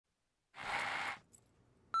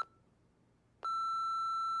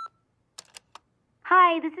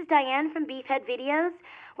Hi, this is Diane from Beefhead Videos.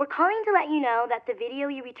 We're calling to let you know that the video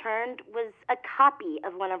you returned was a copy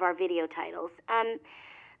of one of our video titles.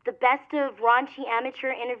 The best of raunchy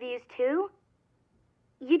amateur interviews too?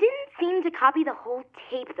 You didn't seem to copy the whole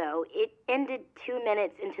tape though. It ended 2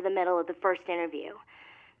 minutes into the middle of the first interview.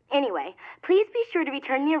 Anyway, please be sure to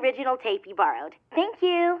return the original tape you borrowed. Thank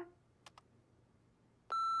you.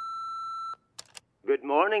 Good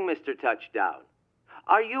morning, Mr. Touchdown.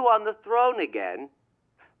 Are you on the throne again?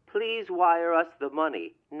 Please wire us the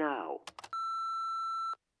money now.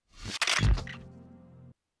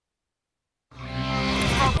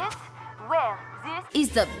 Well, this is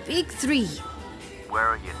the big 3. Where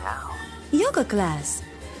are you now? Yoga class.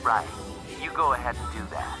 Right. You go ahead and do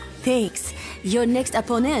that. Thanks. Your next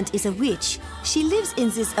opponent is a witch. She lives in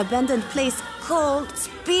this abandoned place called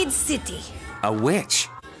Speed City. A witch?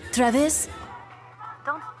 Travis?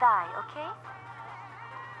 Don't die, okay?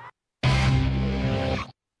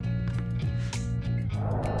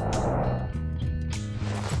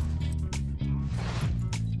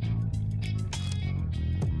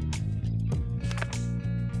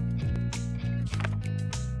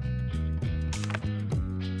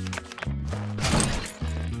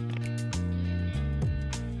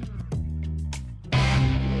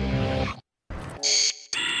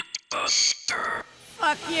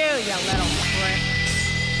 Fuck you, you little prick.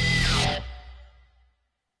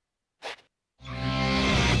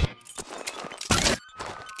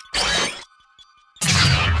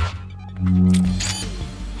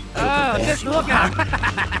 Oh, just look out!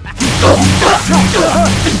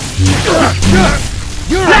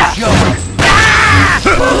 You're a joke!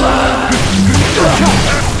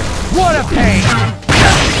 What a pain!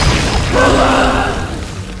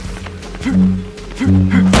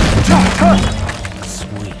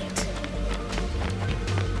 Sweet.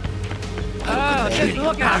 Oh, just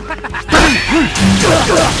look out!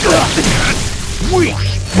 Weak!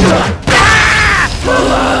 Oh,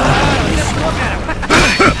 just look at him!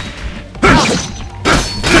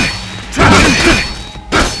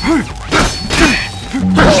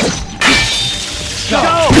 Go!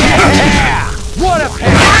 Yeah! What a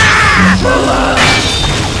pain!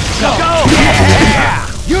 Go! Yeah!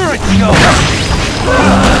 You're a joke!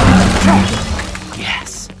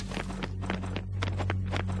 Yes.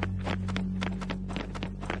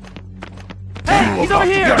 Hey, he's over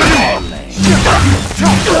here!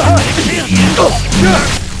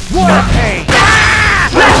 What a pain!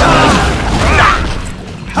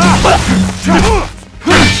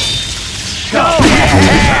 Go!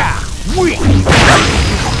 Yeah! Weak!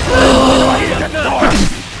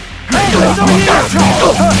 Hey, he's over here!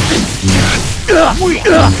 Weak!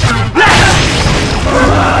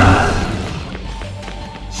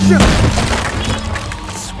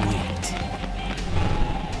 Sweet. Sweet.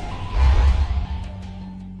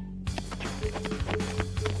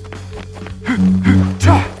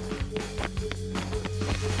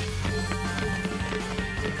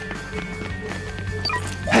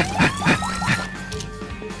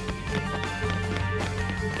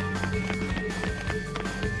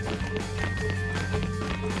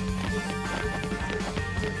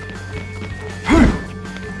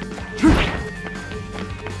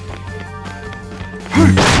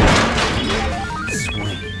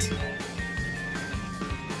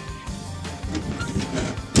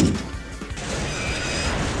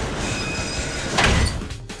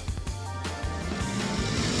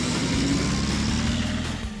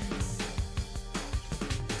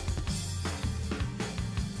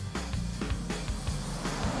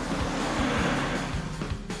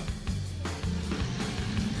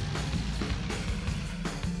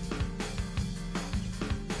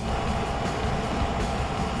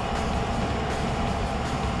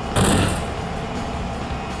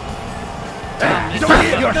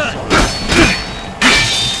 You're Go!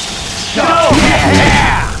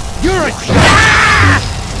 Yeah! You're a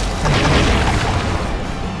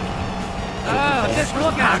Oh, just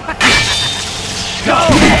look out! Go!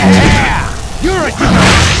 Yeah! You're a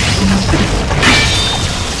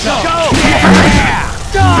Go! Yeah!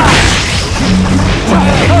 Die!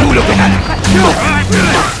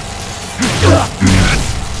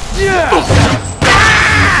 Yeah!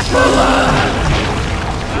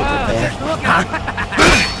 Oh, just look out!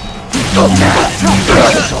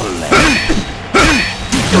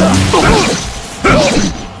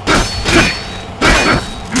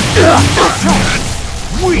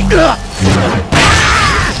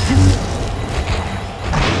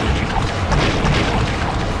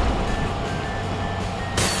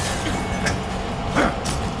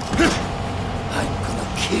 I'm gonna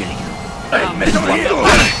kill you.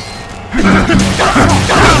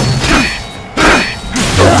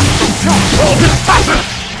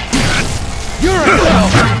 You're a joke!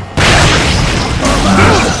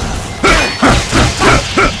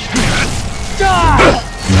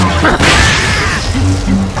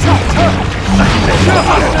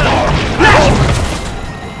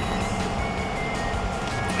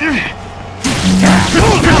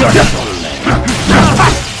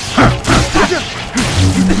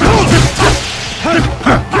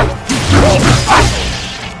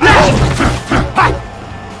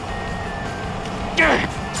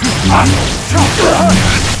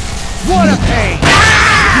 What a pain!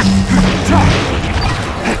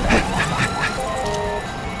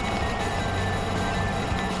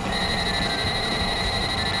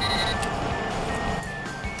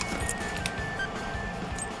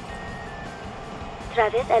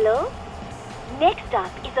 Travis, hello? Next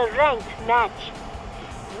up is a ranked match.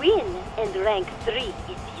 Win and rank 3 is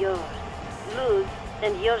yours. Lose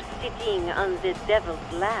and you're sitting on the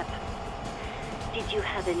devil's lap. Did you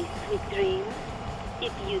have any sweet dreams?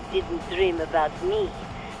 If you didn't dream about me,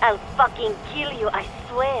 I'll fucking kill you, I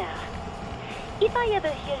swear. If I ever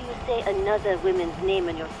hear you say another woman's name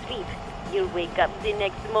in your sleep, you'll wake up the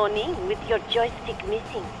next morning with your joystick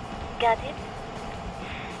missing. Got it?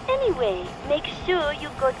 Anyway, make sure you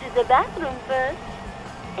go to the bathroom first.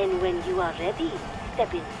 And when you are ready,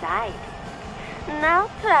 step inside. Now,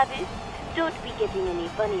 Travis, don't be getting any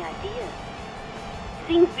funny ideas.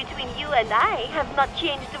 Things between you and I have not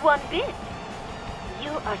changed one bit.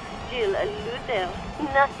 You are still a loser.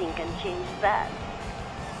 Nothing can change that.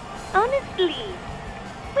 Honestly,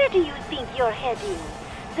 where do you think you're heading?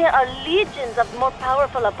 There are legions of more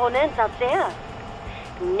powerful opponents out there.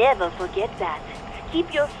 Never forget that.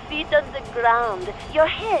 Keep your feet on the ground, your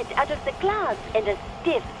head out of the clouds, and a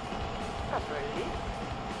stiff upper lip.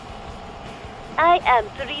 I am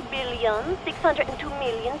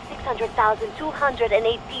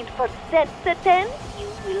 3,602,600,218% certain you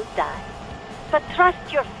will die. But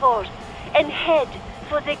trust your force and head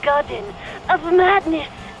for the Garden of Madness.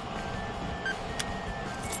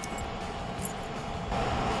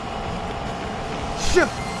 Shit!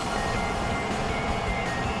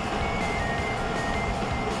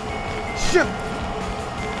 Shit!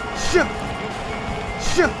 Shit!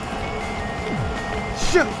 Shit!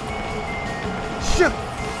 Shit!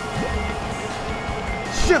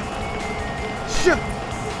 Shit! Shit! Shit!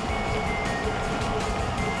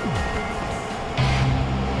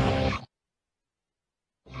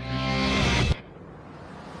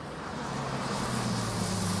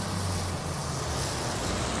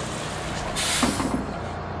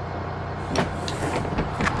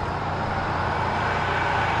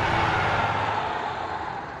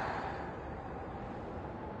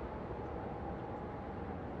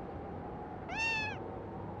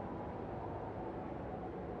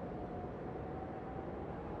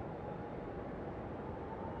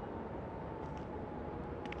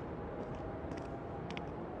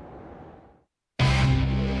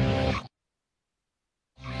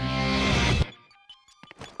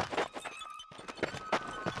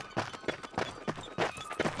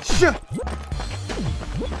 Shit!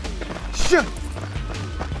 Shit!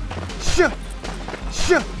 Shit!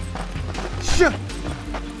 Shit! Shit!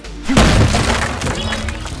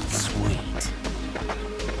 Sweet.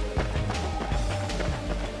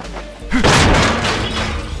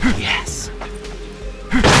 Yes.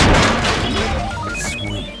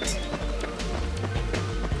 Sweet.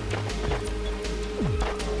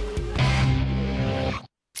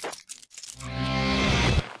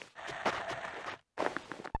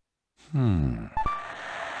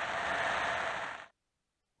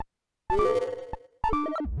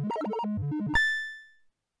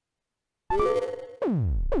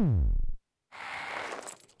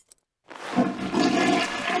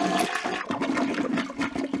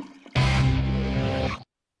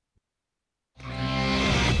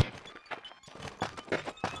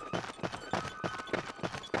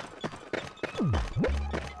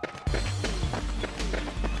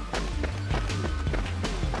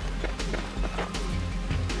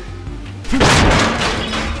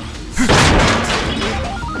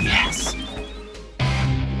 Yes.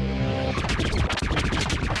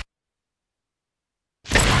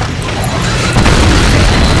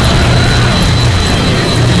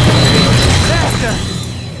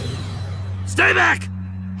 Stay back!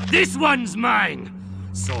 This one's mine!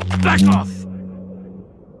 So back off!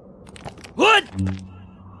 What?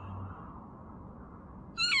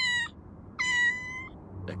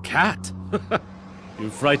 A cat? You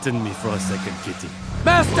frightened me for a second, kitty.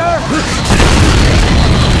 Master!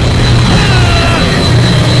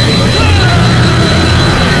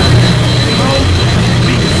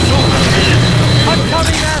 I'm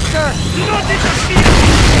coming, Master! Do not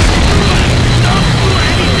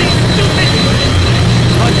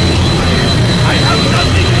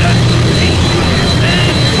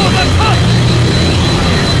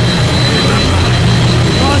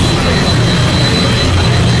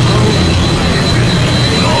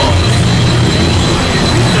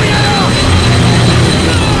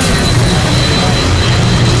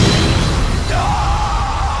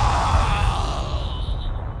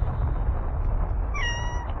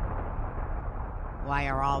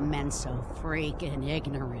Everyone's so freaking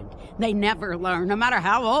ignorant. They never learn, no matter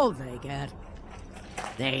how old they get.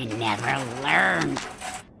 They never learn.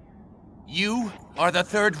 You are the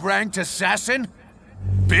third-ranked assassin?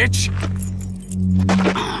 Bitch!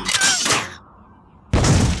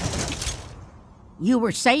 You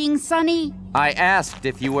were saying, Sonny? I asked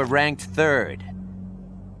if you were ranked third.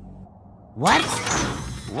 What?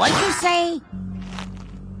 What'd you say?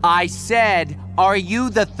 I said, are you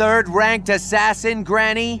the third-ranked assassin,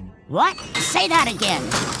 Granny? What? Say that again.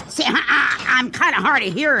 See, I'm kind of hard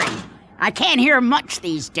of hearing. I can't hear much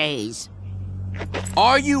these days.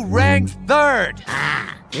 Are you ranked third?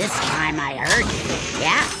 Ah, this time I heard you.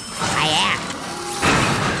 Yeah, I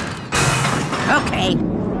am. Okay,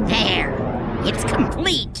 there. It's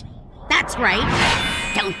complete. That's right.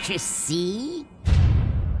 Don't you see?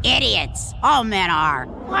 Idiots. All men are.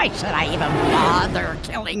 Why should I even bother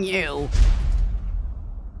killing you?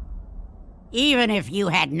 Even if you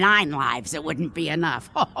had 9 lives, it wouldn't be enough.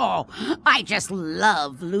 Oh, I just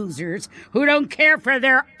love losers who don't care for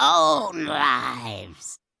their own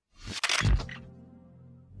lives.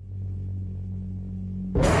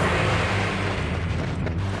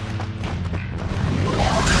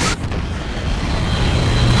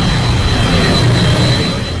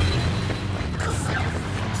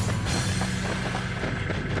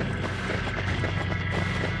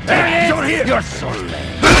 You're here! You're so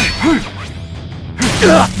lame.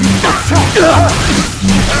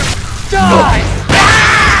 Die!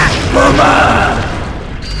 Mama!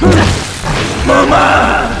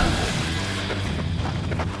 Mama!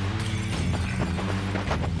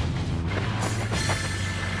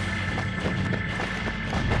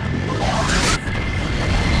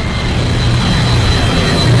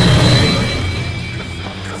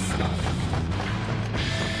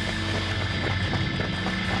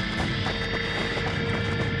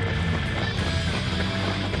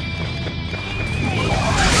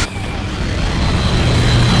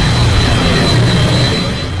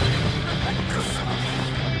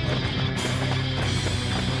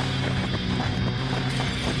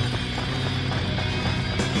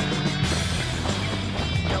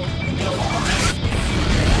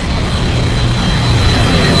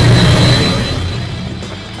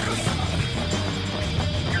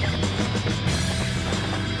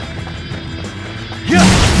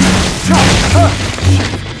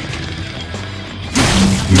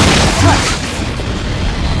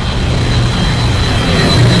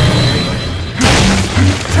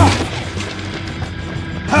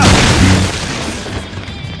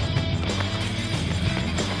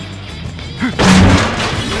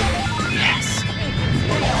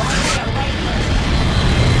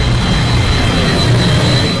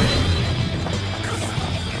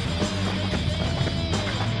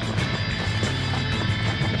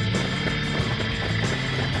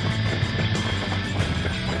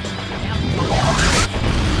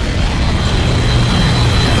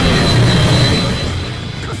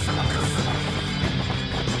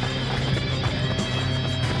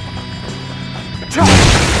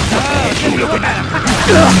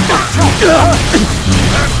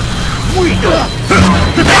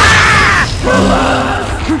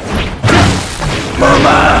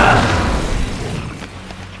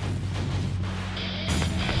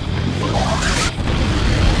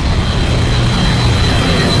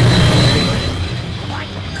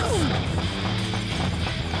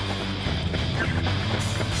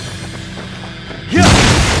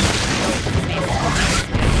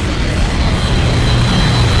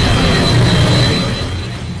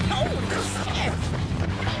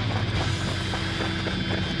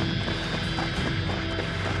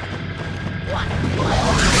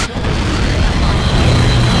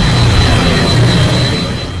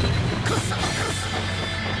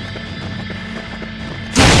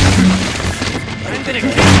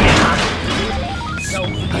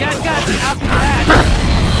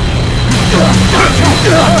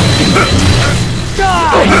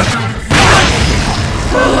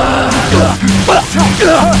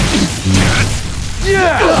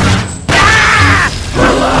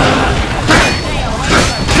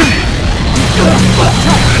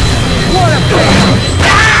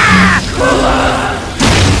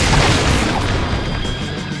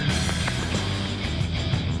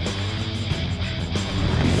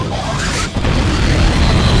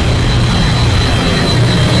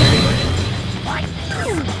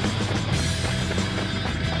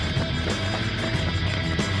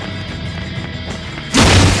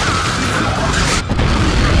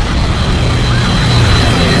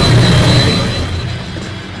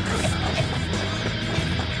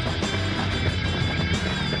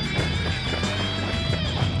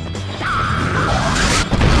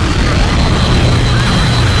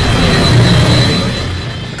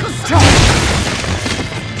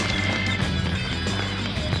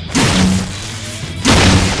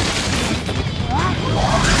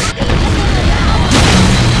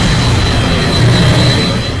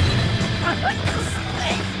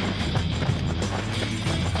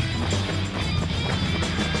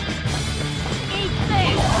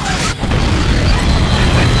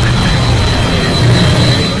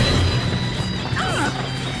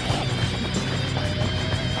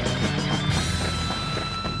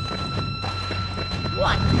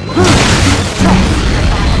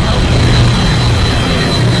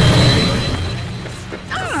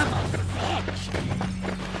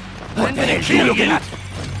 are you looking at?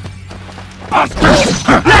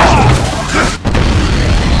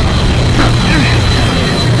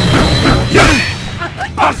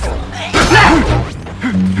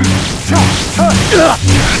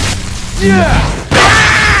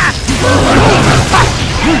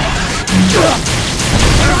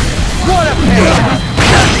 What a pain!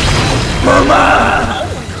 Mama!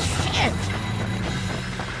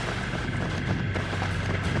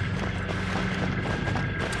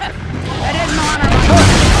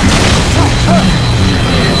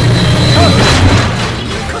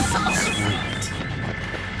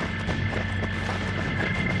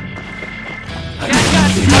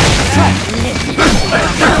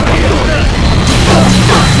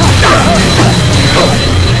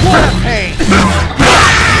 What a pain!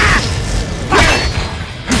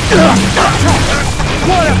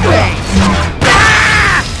 What a pain!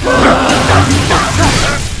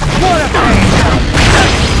 What a pain!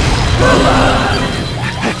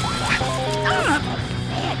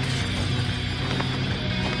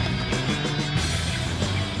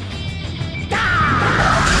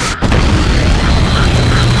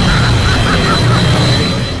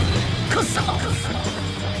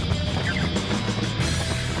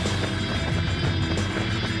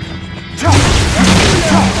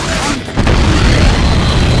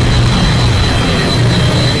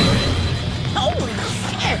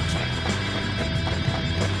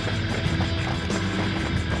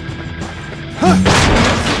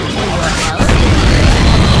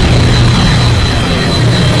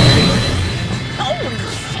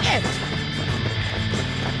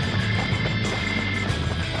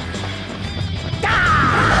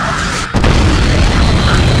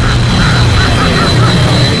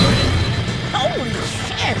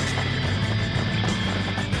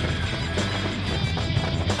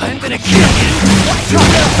 I'm gonna kill you!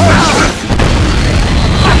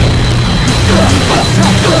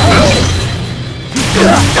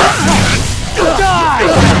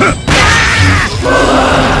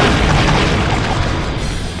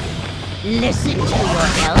 Listen to your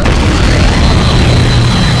health.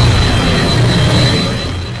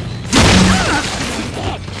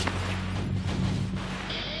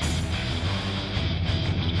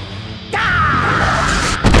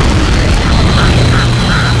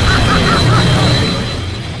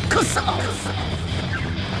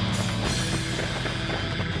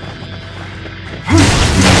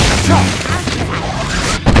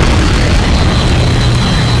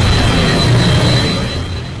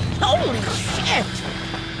 Holy shit!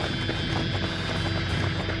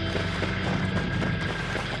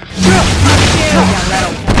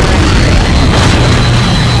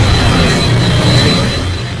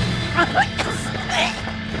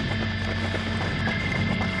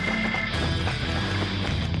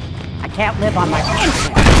 I can't live on my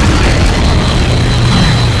pension.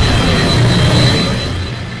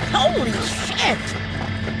 Holy shit!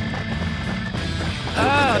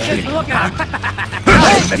 Oh, just look at him!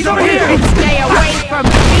 He's over here! Stay away from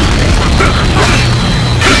me!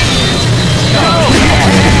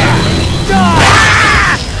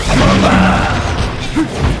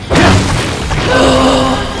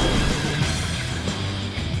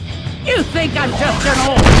 You think I'm just an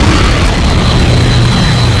old...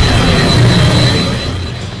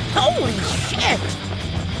 Holy shit!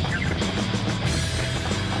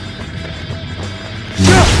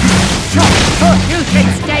 You can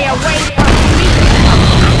stay away from me!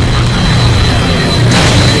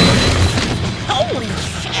 Holy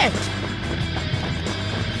shit!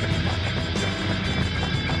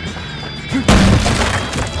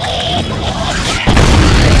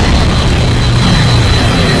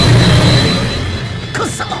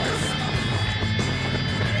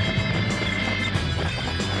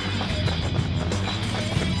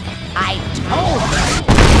 I told you!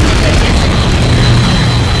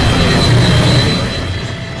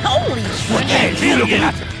 Holy What the hell are you looking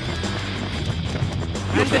at?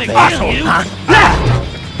 I'm gonna kill Asshole, you! huh?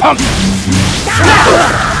 Punk!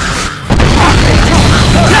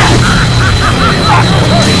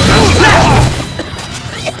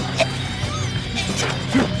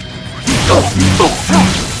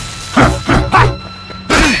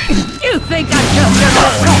 You think I'm just an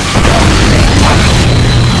old...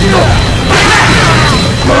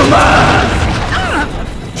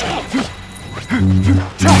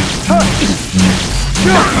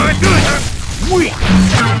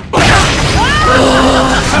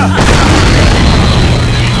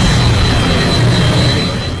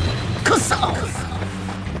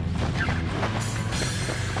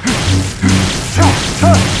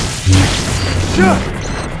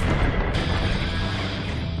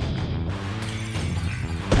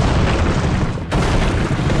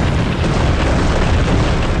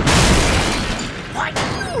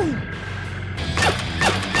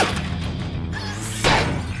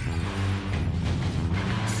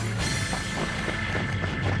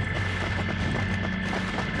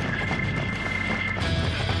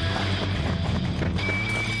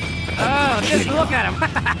 Look at him!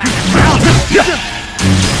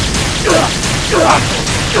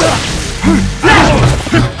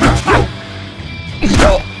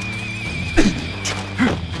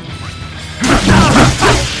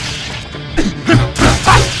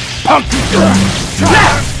 Punk!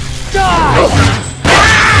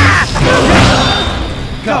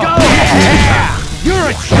 Go! Yeah! You're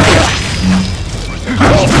a champ!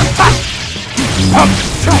 Punk!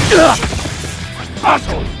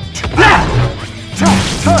 Asshole!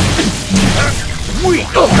 Weak!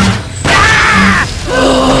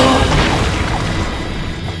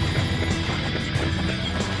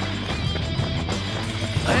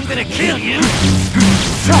 I'm gonna kill you!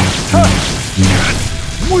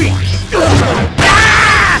 Weak!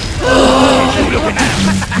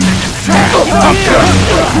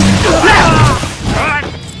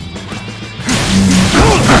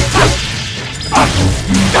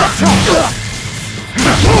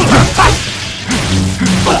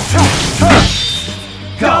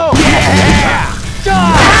 Go! Yeah!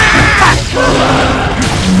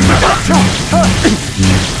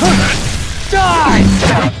 Die!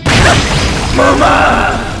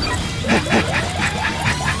 Mama!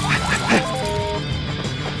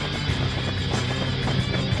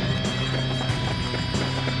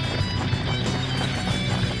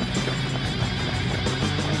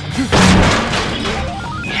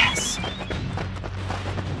 Yes.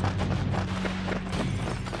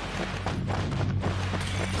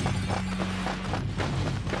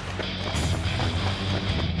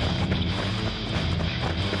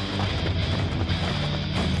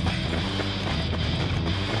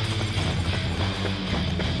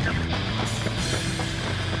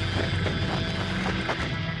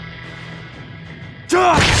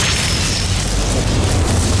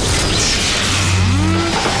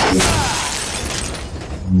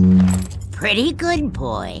 Pretty good,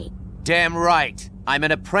 boy. Damn right. I'm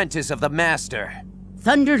an apprentice of the master.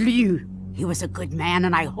 Thunder Liu. He was a good man,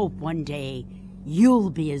 and I hope one day you'll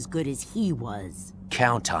be as good as he was.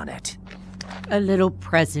 Count on it. A little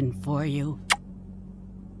present for you.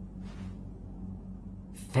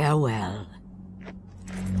 Farewell.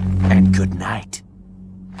 And good night.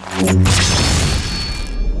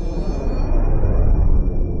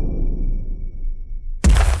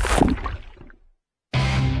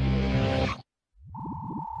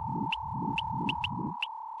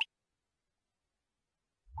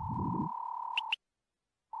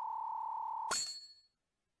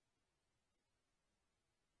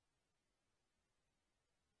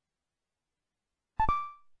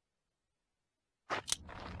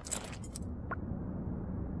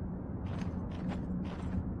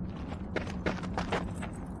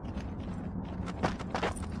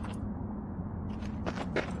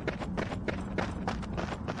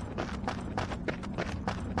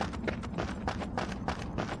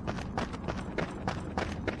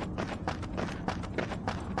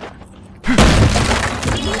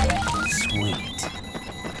 Sweet.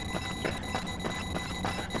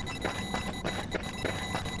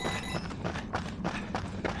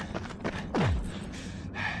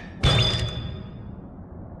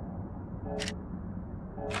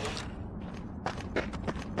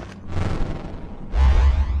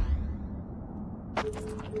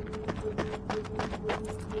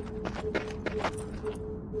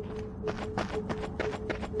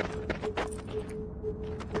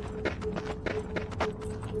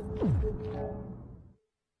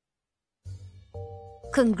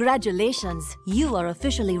 Congratulations, you are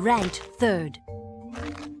officially ranked 3rd.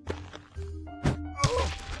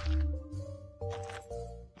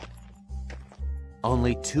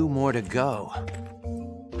 Only 2 more to go.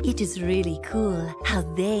 It is really cool how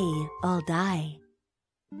they all die.